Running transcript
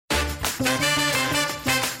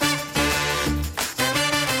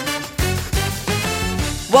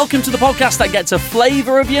Welcome to the podcast that gets a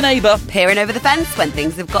flavour of your neighbour. Peering over the fence when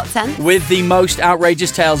things have got tense. With the most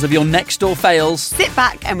outrageous tales of your next door fails. Sit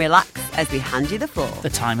back and relax as we hand you the floor. The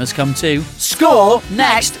time has come to Score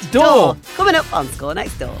Next Door. Coming up on Score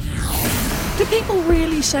Next Door. Do people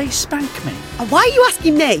really say spank me? Why are you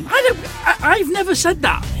asking me? I've never said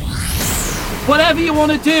that. Whatever you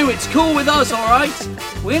want to do, it's cool with us, all right?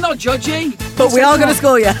 We're not judgy. But we are going to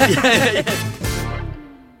score you. Yeah.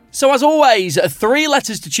 So as always, 3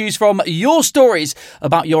 letters to choose from, your stories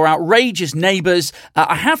about your outrageous neighbours.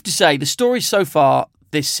 I have to say, the stories so far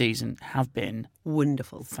this season have been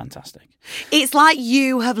wonderful. Fantastic. It's like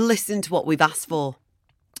you have listened to what we've asked for.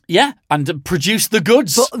 Yeah, and produced the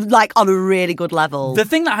goods. But like on a really good level. The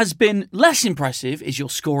thing that has been less impressive is your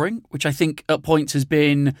scoring, which I think at points has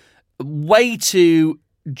been way too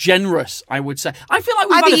generous, I would say. I feel like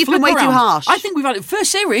we've had a you've been flip way around. too harsh. I think we've had it.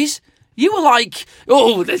 First series, you were like,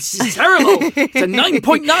 oh, this is terrible. It's a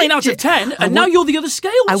 9.9 out of 10. And now you're the other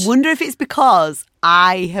scales. I wonder if it's because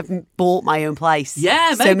I haven't bought my own place.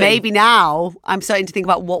 Yeah, maybe. So maybe now I'm starting to think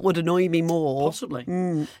about what would annoy me more. Possibly.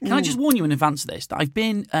 Can I just warn you in advance of this that I've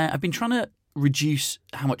been trying to reduce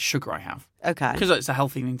how much sugar I have. Okay. Because it's a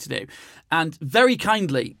healthy thing to do. And very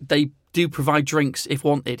kindly, they do provide drinks if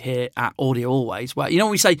wanted here at Audio Always. Where, you know,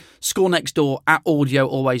 when we say score next door at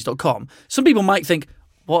audioalways.com, some people might think,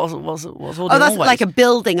 what's Audio Always? Oh, that's like a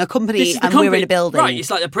building, a company, and we're in a building. Right,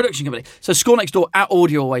 it's like a production company. So score next door at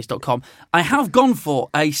audioalways.com. I have gone for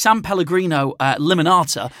a San Pellegrino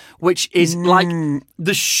limonata, which is like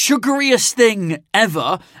the sugariest thing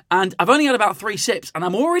ever. And I've only had about 3 sips, and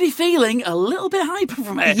I'm already feeling a little bit hyper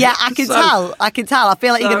from it. Yeah, I can tell. I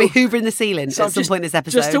feel like you're going to be hoovering the ceiling at some point in this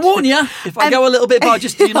episode. Just to warn you, if I go a little bit,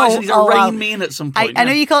 just you might need to rein me in at some point. I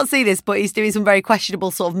know you can't see this, but he's doing some very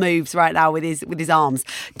questionable sort of moves right now with his arms.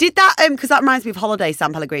 Did that, because that reminds me of Holiday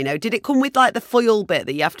San Pellegrino, did it come with like the foil bit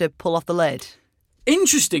that you have to pull off the lid?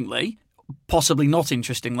 Interestingly, possibly not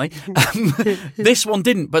interestingly, this one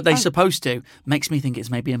didn't, but they're supposed to. Makes me think it's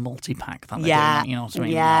maybe a multi-pack that they're doing, you know what I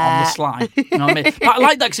mean? Yeah. On the sly. You know what I mean? But I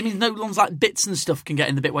like that because it means no ones like bits and stuff can get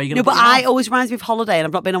in the bit where you're going to No, but I always reminds me of Holiday, and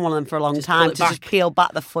I've not been on one of them for a long time, to just peel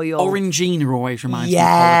back the foil. Orangina always reminds me of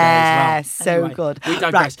Holiday as well. So anyway, good. We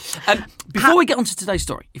digress. Right. Before we get on to today's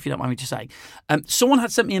story, if you don't mind me to say, someone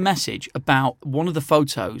had sent me a message about one of the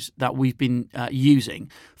photos that we've been using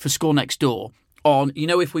for Score Next Door on, you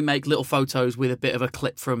know, if we make little photos with a bit of a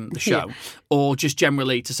clip from the show, or just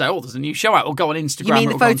generally to say, oh, there's a new show out, or go on Instagram. You mean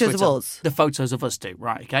or the photos of us? The photos of us too,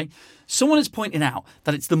 right, okay? Someone has pointed out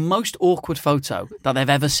that it's the most awkward photo that they've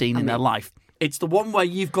ever seen in their life. It's the one where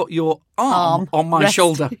you've got your arm on my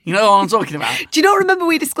shoulder. You know what I'm talking about? Do you not remember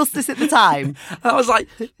we discussed this at the time? I was like,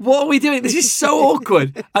 what are we doing? This is so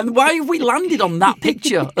awkward. And why have we landed on that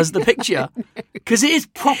picture as the picture? Because it is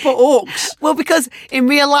proper orcs. Well, because in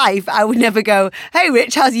real life, I would never go, hey,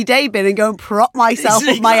 Rich, how's your day been? And go and prop myself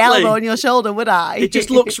with my elbow on your shoulder, would I? It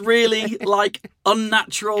just looks really, like,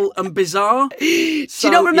 unnatural and bizarre. Do you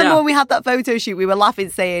not remember when we had that photo shoot, we were laughing,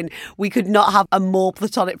 saying we could not have a more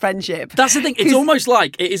platonic friendship? That's the thing. It is almost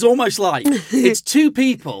like it's 2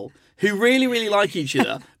 people who really, really like each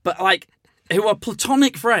other, but like who are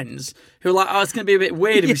platonic friends who are like, oh, it's going to be a bit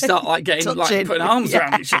weird if we start like getting touching, like putting arms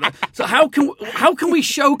around each other. So how can we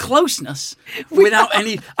show closeness without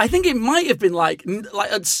any? I think it might have been like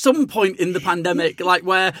at some point in the pandemic, like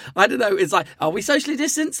where I don't know, it's like, are we socially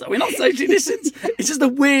distanced? Are we not socially distanced? It's just the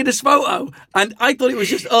weirdest photo, and I thought it was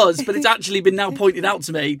just us, but it's actually been now pointed out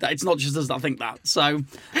to me that it's not just us that think that. So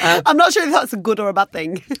I'm not sure if that's a good or a bad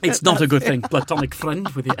thing. It's not a good thing. Platonic friend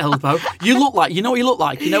with your elbow. You know what you look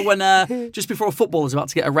like? You know when just before a footballer's about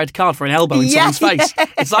to get a red card for an elbow in someone's face.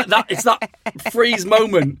 It's like that. It's that freeze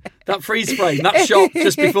moment, that freeze frame, that shot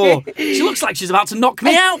just before. She looks like she's about to knock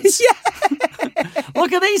me out.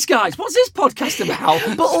 Look at these guys. What's this podcast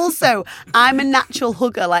about? But also, I'm a natural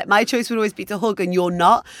hugger. Like, my choice would always be to hug, and you're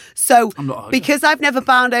not. So, I'm not a hugger. Because I've never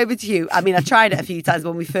bound over to you, I mean, I tried it a few times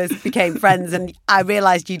when we first became friends, and I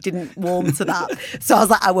realised you didn't warm to that. So I was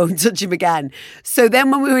like, I won't touch him again. So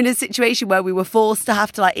then when we were in a situation where we were forced to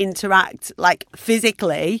have to like interact like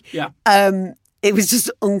physically, it was just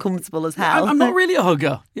uncomfortable as hell. I'm not really a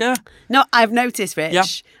hugger. Yeah. No, I've noticed, Rich. Yeah.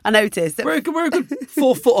 I noticed. We're a good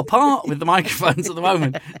 4 foot apart with the microphones at the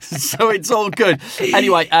moment. So it's all good.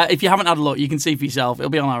 Anyway, if you haven't had a look, you can see for yourself. It'll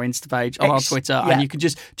be on our Insta page, on our Twitter. Yeah. And you can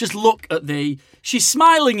just look at she's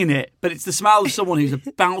smiling in it, but it's the smile of someone who's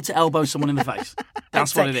about to elbow someone in the face.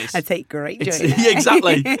 That's what it is. I take great joy in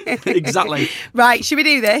that. Exactly. Right, should we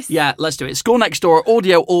do this? Yeah, let's do it. Score Next Door at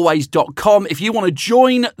audioalways.com if you want to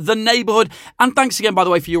join the neighbourhood and And thanks again, by the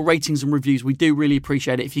way, for your ratings and reviews. We do really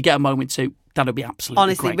appreciate it. If you get a moment to, that'll be absolutely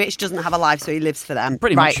Honestly, great. Rich doesn't have a life, so he lives for them.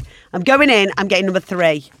 Pretty much. Right, I'm going in. I'm getting number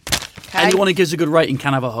 3. Okay? Anyone who gives a good rating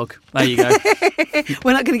can have a hug. There you go.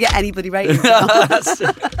 We're not going to get anybody ratings now.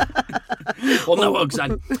 Well, no hugs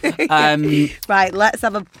then. Right, let's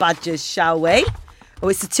have a badges, shall we? Oh,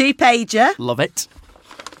 it's a 2-pager Love it.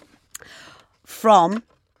 from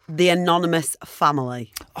the anonymous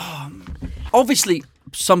family. Obviously,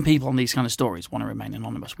 some people on these kind of stories want to remain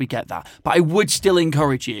anonymous. We get that. But I would still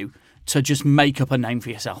encourage you to just make up a name for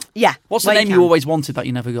yourself. Yeah. What's the well, name you always wanted that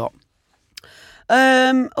you never got?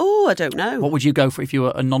 I don't know. What would you go for if you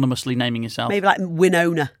were anonymously naming yourself? Maybe like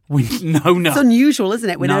Winona. Winona. It's unusual, isn't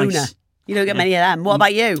it, Winona? Nice. You don't get many of them. What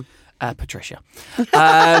about you? Patricia.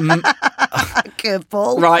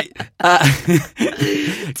 Curveball. Right.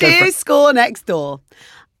 Dear Score Next Door,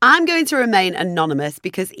 I'm going to remain anonymous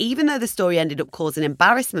because even though the story ended up causing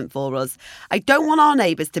embarrassment for us, I don't want our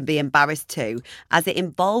neighbours to be embarrassed too, as it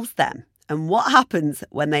involves them and what happens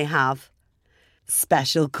when they have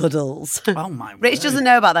special cuddles. Oh, my Rich word. doesn't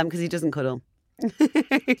know about them because he doesn't cuddle. You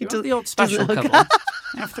have the odd special doesn't cuddle.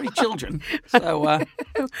 I have 3 children. So,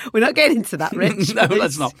 We're not getting into that, Rich. no,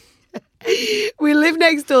 let's not. We live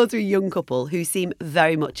next door to a young couple who seem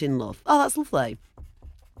very much in love. Oh, that's lovely.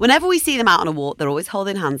 Whenever we see them out on a walk, they're always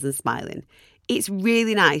holding hands and smiling. It's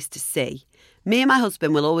really nice to see. Me and my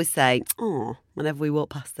husband will always say, "Oh," whenever we walk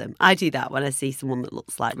past them. I do that when I see someone that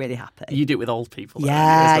looks like really happy. You do it with old people.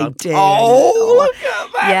 Yeah, don't you, I as do. well? Oh, look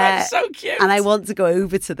at that. Yeah. That's so cute. And I want to go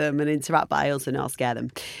over to them and interact, but I also know I'll scare them.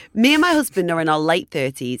 Me and my husband are in our late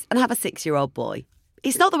 30s and have a 6-year-old boy.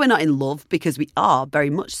 It's not that we're not in love, because we are, very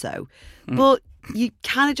much so. But you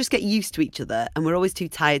kind of just get used to each other, and we're always too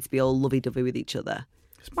tired to be all lovey-dovey with each other.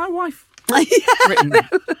 It's my wife. Yeah. Written.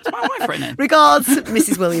 It's my wife written in. Regards,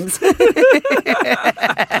 Mrs. Williams.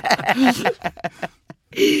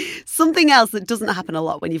 Something else that doesn't happen a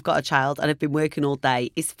lot when you've got a child and have been working all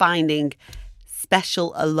day is finding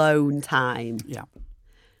special alone time. Yeah.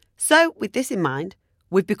 So, with this in mind,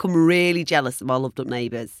 we've become really jealous of our loved up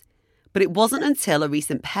neighbours. But it wasn't until a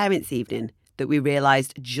recent parents' evening that we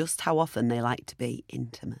realised just how often they like to be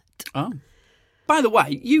intimate. Oh. By the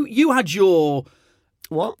way, you had your...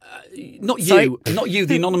 What? Not Sorry? you,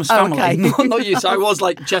 the anonymous Oh, family. okay. Not you. So I was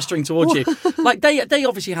like gesturing towards you. Like they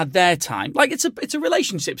obviously had their time. Like it's a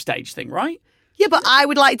relationship stage thing, right? Yeah, but I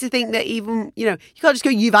would like to think that even, you can't just go,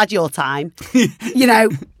 "You've had your time."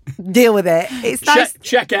 Deal with it. It's nice.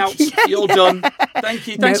 Check out. You're done. Thank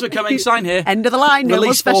you. Thanks for coming. Sign here. End of the line. No more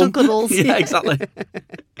Release special form. cuddles. Yeah, exactly.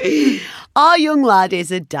 Our young lad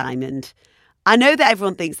is a diamond. I know that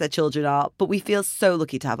everyone thinks their children are, but we feel so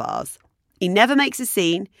lucky to have ours. He never makes a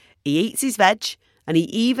scene, he eats his veg, and he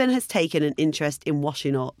even has taken an interest in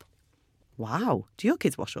washing up. Wow. Do your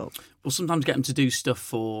kids wash up? We'll sometimes get them to do stuff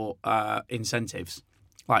for incentives,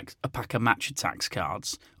 like a pack of Match Attacks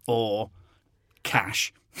cards or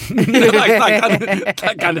cash.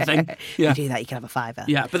 that kind of thing. Yeah. You do that, you can have a fiver.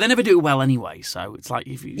 Yeah, but they never do it well anyway, so it's like...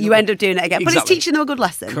 if You end up doing it again. But it's Exactly. teaching them a good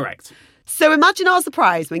lesson. Correct. So imagine our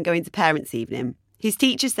surprise when going to parents' evening. His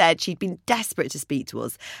teacher said she'd been desperate to speak to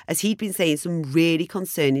us as he'd been saying some really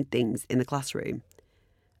concerning things in the classroom.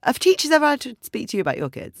 Have teachers ever had to speak to you about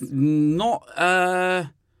your kids? Not...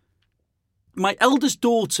 my eldest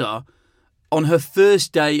daughter, on her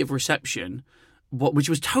first day of reception, which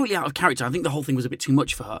was totally out of character, I think the whole thing was a bit too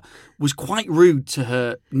much for her, was quite rude to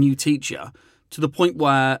her new teacher, to the point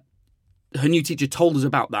where her new teacher told us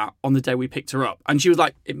about that on the day we picked her up. And she was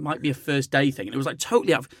like, it might be a first day thing. And it was like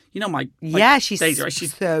totally out of... Yeah, she's Daisy, right?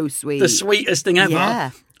 She's so sweet. the sweetest thing ever.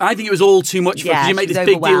 Yeah. I think it was all too much for her, Yeah, because you made she's this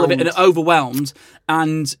big deal of it and it overwhelmed. overwhelmed.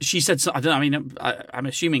 And she said, I don't know, I mean, I'm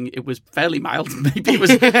assuming it was fairly mild. Maybe it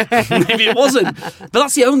wasn't. But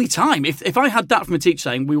that's the only time. If I had that from a teacher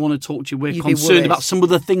saying, "We want to talk to you, we're You'd be concerned worried. about some of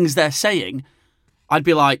the things they're saying," I'd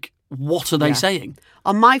be like, what are they Yeah. saying?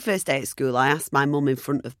 On my first day at school, I asked my mum in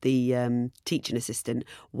front of the teaching assistant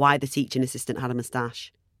why the teaching assistant had a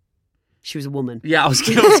moustache. She was a woman. Yeah, I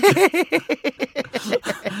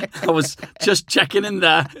was just checking in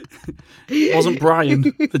there. It wasn't Brian,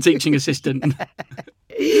 the teaching assistant.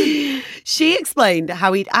 She explained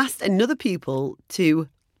how he'd asked another pupil to...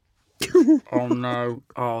 Oh, no.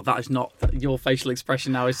 Oh, that is not... Your facial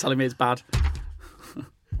expression now is telling me it's bad.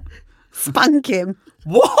 spank him.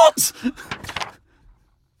 What?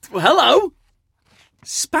 Well, hello?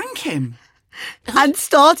 Spank him? And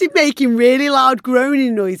started making really loud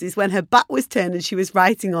groaning noises when her back was turned and she was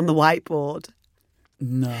writing on the whiteboard.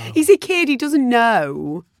 No. He's a kid, he doesn't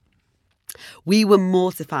know. We were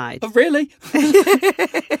mortified. Oh, really?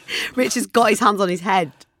 Rich has got his hands on his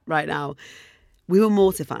head right now. We were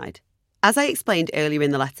mortified. As I explained earlier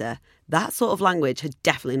in the letter, that sort of language had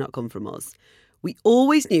definitely not come from us. We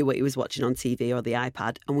always knew what he was watching on TV or the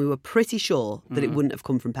iPad, and we were pretty sure that it wouldn't have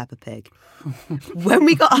come from Peppa Pig. When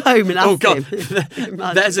we got home and asked him...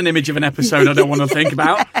 There's an image of an episode I don't want to think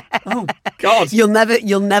about. Oh, God. You'll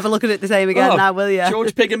never look at it the same again now, will you?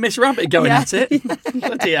 George Pig and Miss Rabbit going at it.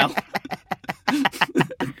 Bloody hell.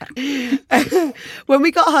 When we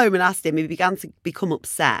got home and asked him, he began to become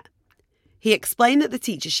upset. He explained that the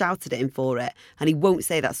teacher shouted at him for it, and he won't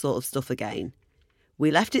say that sort of stuff again. We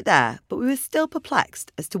left it there, but we were still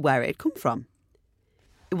perplexed as to where it had come from.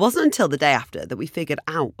 It wasn't until the day after that we figured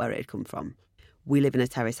out where it had come from. We live in a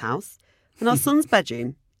terrace house, and our son's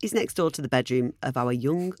bedroom is next door to the bedroom of our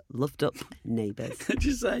young, loved-up neighbours.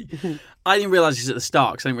 Just say, I didn't realise this at the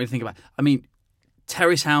start because I didn't really think about it. I mean,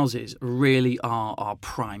 terrace houses really are our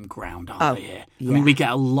prime ground, aren't they here? Yeah. I mean, we get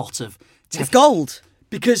a lot of... It's gold.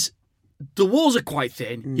 Because... the walls are quite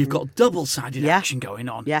thin. You've got double-sided action going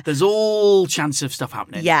on. Yeah. There's all chance of stuff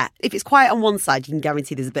happening. Yeah. If it's quiet on one side, you can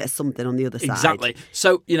guarantee there's a bit of something on the other side. Exactly.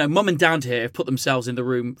 So, mum and dad here have put themselves in the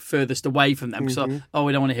room furthest away from them because, we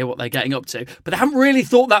don't want to hear what they're getting up to. But they haven't really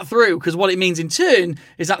thought that through because what it means in turn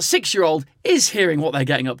is that 6-year-old is hearing what they're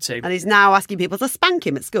getting up to. And he's now asking people to spank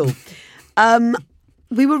him at school.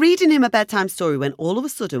 We were reading him a bedtime story when all of a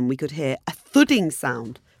sudden we could hear a thudding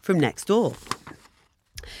sound from next door.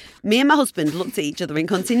 Me and my husband looked at each other and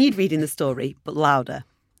continued reading the story, but louder.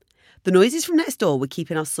 The noises from next door were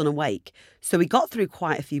keeping our son awake, so we got through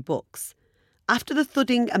quite a few books. After the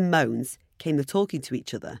thudding and moans came the talking to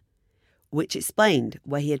each other, which explained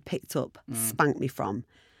where he had picked up Spank Me from,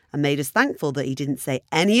 and made us thankful that he didn't say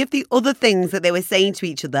any of the other things that they were saying to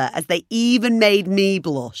each other, as they even made me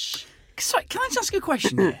blush. Sorry, can I just ask you a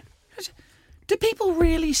question here? Do people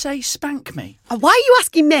really say spank me? Why are you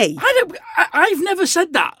asking me? I've never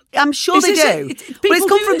said that. I'm sure they do. But it's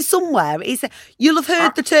come from somewhere. You'll have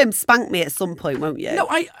heard the term spank me at some point, won't you? No,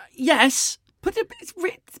 yes. But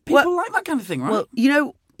people like that kind of thing, right?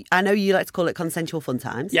 Well, I know you like to call it consensual fun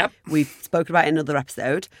times. Yep. We've spoken about it in another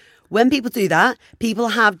episode. When people do that, people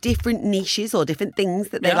have different niches or different things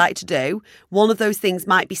that they like to do. One of those things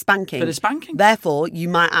might be spanking. Bit of spanking. Therefore, you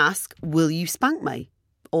might ask, will you spank me?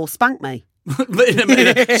 Or spank me? But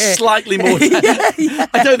in a slightly more...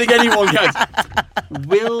 I don't think anyone goes,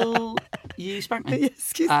 will you spank me?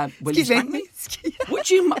 Will you spank me? Would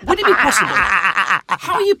it be possible?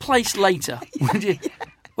 How are you placed later?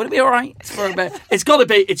 Would it be all right for a bit? It's got to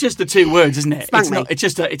be. It's just the 2 words, isn't it? Spank me. It's a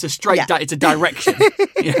straight. It's a direction.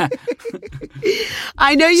 Yeah.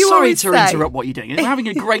 I know you. Sorry to interrupt what you're doing. We're having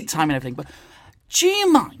a great time and everything, but do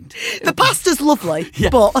you mind? The pasta's lovely,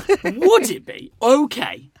 but would it be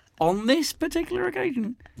okay on this particular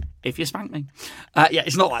occasion if you spank me?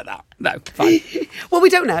 It's not like that. No, fine. Well, we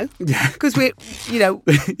don't know because we don't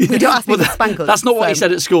ask people to spank us. That's not what he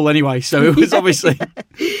said at school anyway, so it was obviously...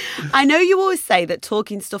 I know you always say that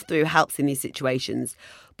talking stuff through helps in these situations,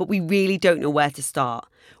 but we really don't know where to start.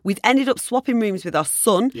 We've ended up swapping rooms with our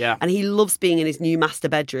son, and he loves being in his new master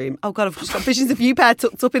bedroom. Oh, God, I've just got visions of you pair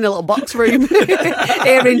tucked up in a little box room,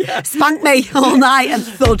 hearing spank me all night and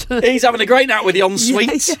thud. He's having a great night with the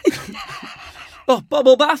ensuite. Oh,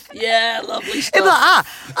 bubble bath. Yeah, lovely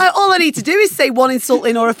stuff. All I need to do is say one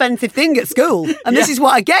insulting or offensive thing at school, and this is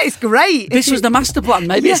what I get. It's great. This was the master plan.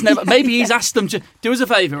 Maybe it's never. Maybe he's asked them to do us a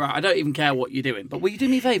favour. Right? I don't even care what you're doing, but will you do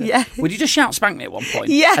me a favour? Yeah. Would you just shout spank me at one point?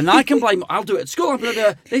 Yeah. And I can blame. I'll do it at school.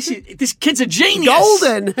 This kid's a genius.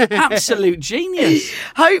 Golden. Absolute genius.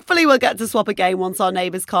 Hopefully we'll get to swap again once our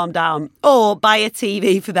neighbours calm down, or buy a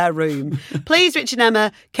TV for their room. Please, Rich and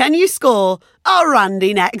Emma, can you score a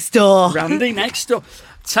Randy next door? Randy next door.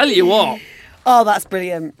 Tell you what. Oh, that's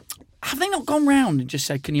brilliant. Have they not gone round and just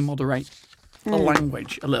said, can you moderate the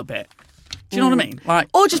language a little bit? Do you know what I mean?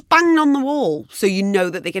 Or just bang on the wall so you know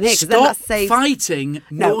that they can hear. Stop fighting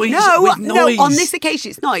noise with noise. No, on this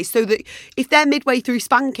occasion it's nice. So that if they're midway through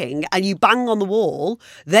spanking and you bang on the wall,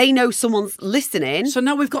 they know someone's listening. So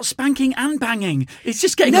now we've got spanking and banging. It's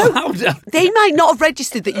just getting louder. They might not have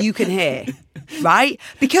registered that you can hear, right?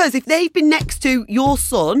 Because if they've been next to your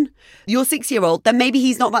son, your 6-year-old, then maybe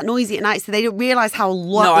he's not that noisy at night, so they don't realise how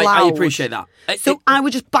loud. No, I appreciate that. So I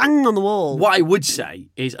would just bang on the wall. What I would say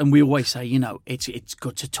is, and we always say, it's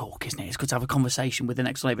good to talk, isn't it? It's good to have a conversation with the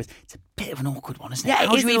next neighbours. It's a bit of an awkward one, isn't it?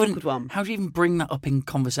 Yeah, it is an awkward one. How do you even bring that up in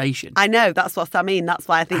conversation? I know, that's what I mean. That's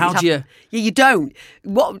why I think Yeah, you don't.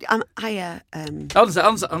 What Answer. I'm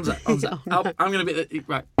going to be...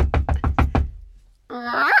 Right.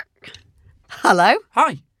 Hello?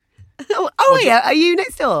 Hi. Are you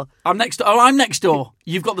next door? I'm next door. Oh, I'm next door.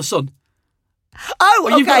 You've got the sun. Oh,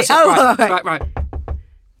 okay. You've got the sun. Right.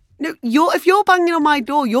 No, if you're banging on my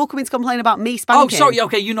door, you're coming to complain about me Oh, spanking. sorry.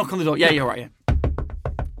 Okay, you knock on the door. Yeah, you're right. Yeah.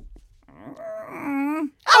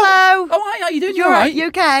 Hello. Oh, hi. How you doing? You're all right. You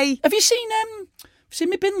okay? Have you seen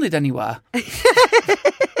my bin lid anywhere?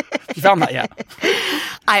 You found that yet?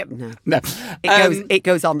 No. No. It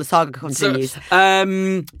goes on. The saga continues.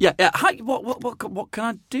 Yeah. Hi. What can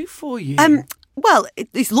I do for you? Well,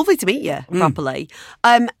 it's lovely to meet you properly.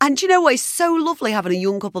 And do you know what? It's so lovely having a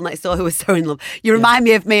young couple next door who are so in love. You remind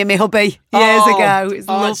me of me and my hubby years ago. It's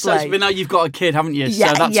lovely. But now you've got a kid, haven't you?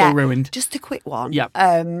 Yeah, so that's all ruined. Just a quick one. Yeah.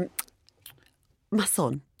 My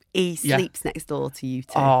son, he sleeps next door to you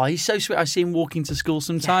two. Oh, he's so sweet. I see him walking to school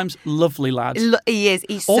sometimes. Lovely lad. He is.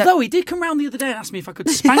 Although he did come round the other day and ask me if I could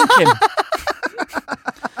spank him.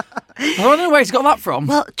 I don't know where he's got that from.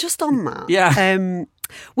 Well, just on that. Yeah.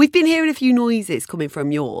 We've been hearing a few noises coming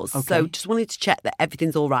from yours. Okay. So just wanted to check that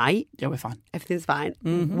everything's all right. Yeah, we're fine. Everything's fine.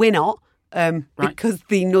 Mm-hmm. We're not. Because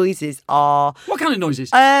the noises are... What kind of noises?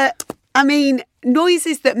 I mean,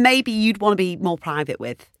 noises that maybe you'd want to be more private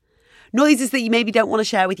with. Noises that you maybe don't want to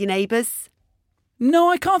share with your neighbours. No,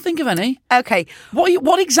 I can't think of any. Okay.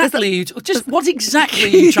 What exactly are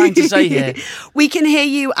you trying to say here? We can hear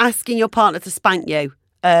you asking your partner to spank you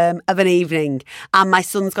of an evening, and my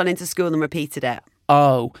son's gone into school and repeated it.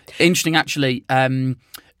 Oh, interesting. Actually,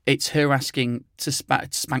 it's her asking to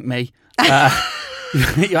spank me.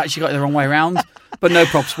 You actually got it the wrong way around, but no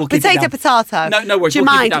props. We'll keep Potato, it potato. No worries. Do you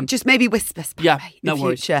We'll keep it mind? down. Just maybe whisper. Yeah, in no the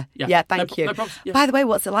worries. future. Yeah. Thank you. No problems. Yeah. By the way,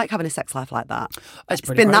 what's it like having a sex life like that? It's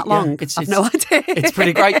been that long. Yeah. I've no idea. It's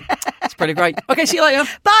pretty great. It's pretty great. Okay, see you later.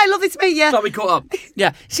 Bye. Lovely to meet you. Glad we caught up.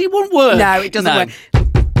 Yeah. See, it won't work. No, it doesn't work.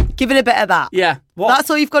 Give it a bit of that. Yeah. What? That's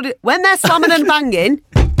all you've got to... When they're slamming and banging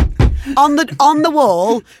on the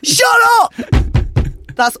wall, shut up!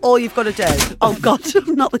 That's all you've got to do. Oh, God,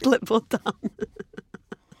 not the clipboard down.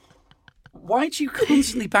 Why do you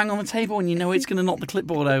constantly bang on the table when you know it's going to knock the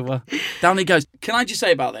clipboard over? Down it goes. Can I just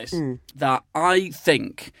say about this that I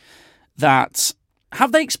think that...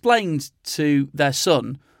 Have they explained to their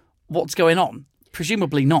son what's going on?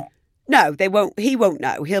 Presumably not. No, they won't. He won't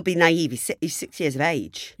know. He'll be naive. He's 6 years of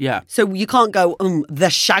age. Yeah. So you can't go, they're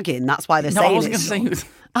shagging. That's why they're saying I wasn't it. going to say...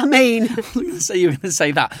 I mean... I wasn't going to say you were going to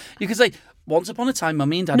say that. You could say, once upon a time,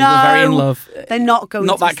 Mummy and Daddy were very in love. They're not going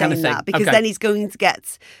not to that be kind of saying thing. that because Okay. then he's going to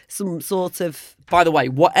get some sort of... By the way,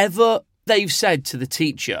 whatever they've said to the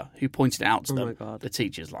teacher who pointed it out to them, my God. the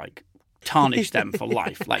teacher's like... tarnish them for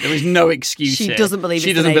life. Like there is no excuse. She here. doesn't believe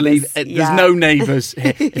She it's the doesn't believe neighbours. it. Yeah. There's no neighbours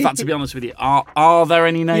here. In fact, to be honest with you, are there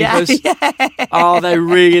any neighbours? Yeah. Are there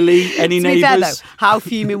really any To be fair, neighbours? though, how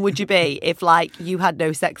fuming would you be if, like, you had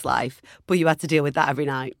no sex life, but you had to deal with that every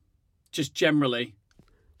night? Just generally.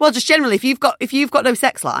 Well, just generally, if you've got no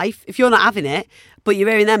sex life, if you're not having it, but you're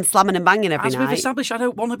hearing them slamming and banging every As night. we've established, I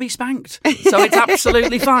don't want to be spanked, so it's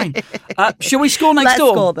absolutely fine. Shall we score next Let's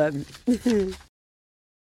door? score them.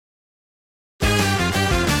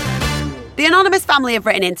 The anonymous family have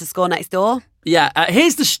written in to score next door. Yeah,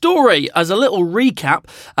 here's the story as a little recap.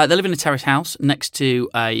 They live in a terrace house next to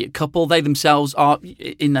a couple. They themselves are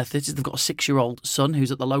in their 30s. They've got a 6-year-old son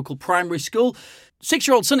who's at the local primary school.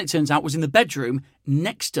 6-year-old son, it turns out, was in the bedroom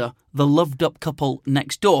next to the loved-up couple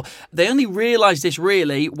next door. They only realised this,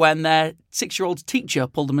 really, when their 6-year-old teacher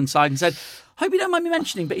pulled them inside and said, "Hope you don't mind me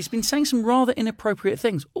mentioning, but he's been saying some rather inappropriate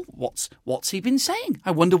things." Oh, what's he been saying?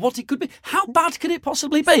 I wonder what it could be. How bad could it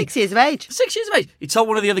possibly be? 6 years of age. 6 years of age. He told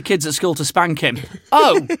one of the other kids at school to spank him.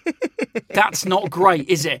 Oh, that's not great,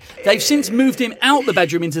 is it? They've since moved him out the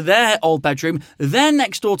bedroom into their old bedroom. They're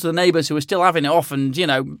next door to the neighbours who are still having it off and,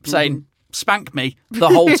 saying, "Spank me," the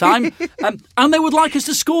whole time. And they would like us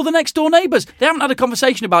to score the next door neighbours. They haven't had a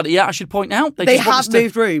conversation about it yet, I should point out. They have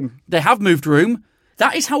moved room. They have moved room.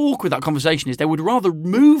 That is how awkward that conversation is. They would rather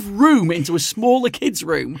move room into a smaller kid's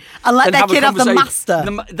room And let than their have a kid have the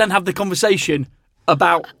conversation- master. than have the conversation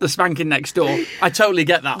about the spanking next door. I totally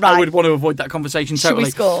get that. I Right. would want to avoid that conversation Should totally.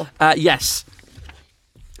 we score? Yes.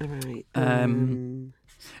 All right.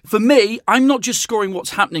 For me, I'm not just scoring what's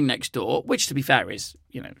happening next door, which, to be fair, is,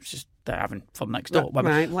 it's just they're having fun next door.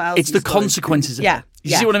 Right, what else It's are the you scoring? consequences of Yeah. it.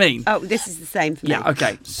 You see what I mean? Oh, this is the same for me. Yeah,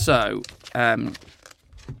 okay. So,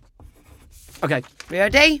 okay,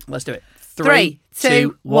 Ready? let's do it. 3,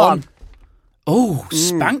 2, 1. Oh,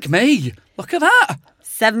 spank me. Look at that.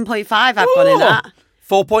 7.5 I've gone in at.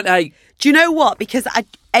 4.8. Do you know what? Because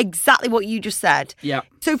exactly what you just said. Yeah.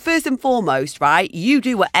 So first and foremost, right, you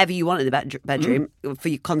do whatever you want in the bedroom for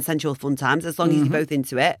your consensual fun times, as long as you're both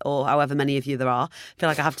into it, or however many of you there are. I feel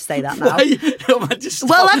like I have to say that now.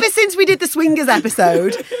 Well, ever since we did the Swingers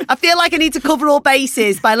episode, I feel like I need to cover all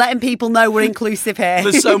bases by letting people know we're inclusive here.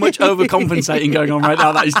 There's so much overcompensating going on right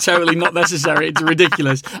now. That is totally not necessary. It's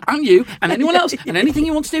ridiculous. And you and anyone else and anything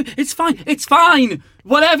you want to do, it's fine. It's fine.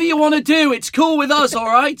 Whatever you want to do, it's cool with us, all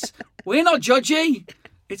right? We're not judgy.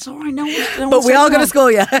 It's all right. No one's but we are going to score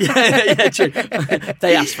you. yeah, true.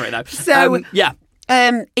 They asked for it, though. So,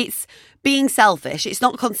 it's being selfish. It's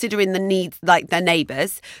not considering the needs, like their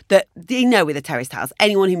neighbours, that they know with a terraced house.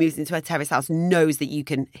 Anyone who moves into a terraced house knows that you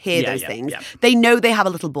can hear those things. Yeah. They know they have a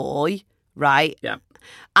little boy, right? Yeah.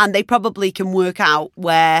 And they probably can work out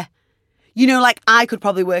where... You know, like I could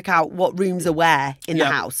probably work out what rooms are where in the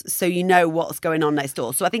house, so you know what's going on next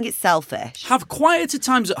door. So I think it's selfish. Have quieter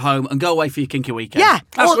times at home and go away for your kinky weekend. Yeah,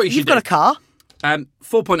 that's what you should do. You've got a car.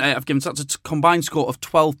 4.8 I've given, so that's a combined score of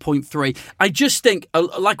 12.3. I just think,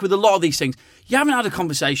 like with a lot of these things, you haven't had a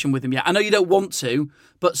conversation with them yet. I know you don't want to,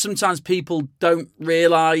 but sometimes people don't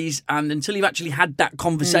realise, and until you've actually had that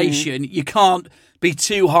conversation, you can't be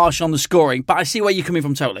too harsh on the scoring. But I see where you're coming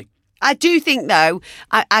from totally. I do think, though,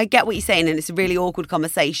 I get what you're saying, and it's a really awkward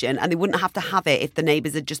conversation, and they wouldn't have to have it if the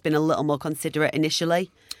neighbours had just been a little more considerate initially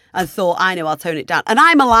and thought, I know, I'll tone it down. And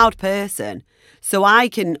I'm a loud person, so I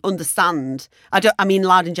can understand. I mean,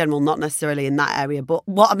 loud in general, not necessarily in that area, but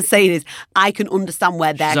what I'm saying is I can understand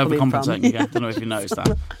where they're coming from. She's overcompensating again. I don't know if you noticed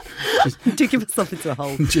that. Do give myself into a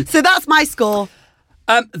hole. So that's my score.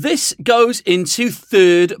 This goes into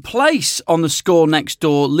third place on the Score Next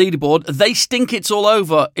Door leaderboard. They Stink It's All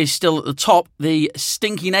Over is still at the top. The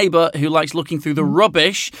stinky neighbour who likes looking through the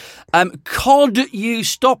rubbish. Cod You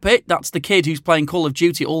Stop It. That's the kid who's playing Call of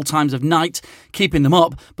Duty all times of night, keeping them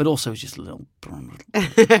up, but also is just a little...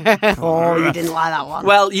 Oh, you didn't like that one.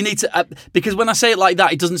 Well, you need to... because when I say it like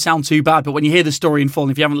that, it doesn't sound too bad, but when you hear the story in full,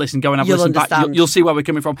 and if you haven't listened, go and have a listen back. You'll see where we're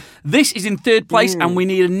coming from. This is in third place, and we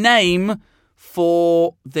need a name...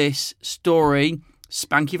 for this story.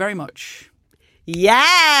 Spank you very much.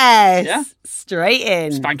 Yes. Yeah? Straight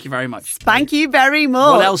in. Spank you very much. Spank you very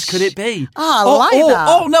much. What else could it be? Oh, I like that.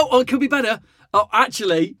 Oh, no. Oh, it could be better. Oh,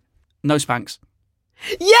 actually, no spanks.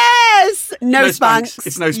 Yes! No spanks.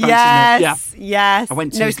 It's no spanks, yes, isn't it? Yeah. Yes. I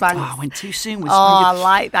went no spanks. I went too soon with I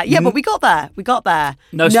like that. Yeah, but we got there.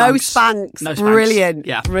 No spanks. No spanks. Brilliant.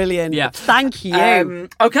 Yeah. Brilliant. Yeah. Thank you.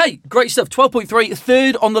 Okay, great stuff. 12.3,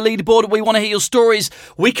 third on the leaderboard. We want to hear your stories.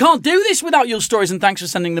 We can't do this without your stories, and thanks for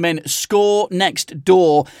sending them in. Score Next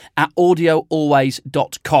Door at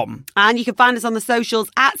audioalways.com. And you can find us on the socials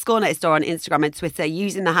at Score Next Door on Instagram and Twitter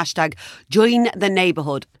using the hashtag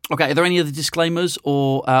 #JoinTheNeighbourhood. Okay, are there any other disclaimers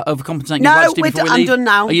or overcompensating? No, I'm done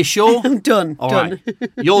now. Are you sure? I'm done. All right.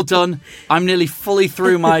 You're done. I'm nearly fully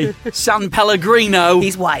through my San Pellegrino.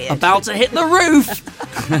 He's wired. About to hit the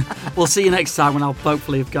roof. We'll see you next time when I'll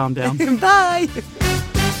hopefully have calmed down. Bye.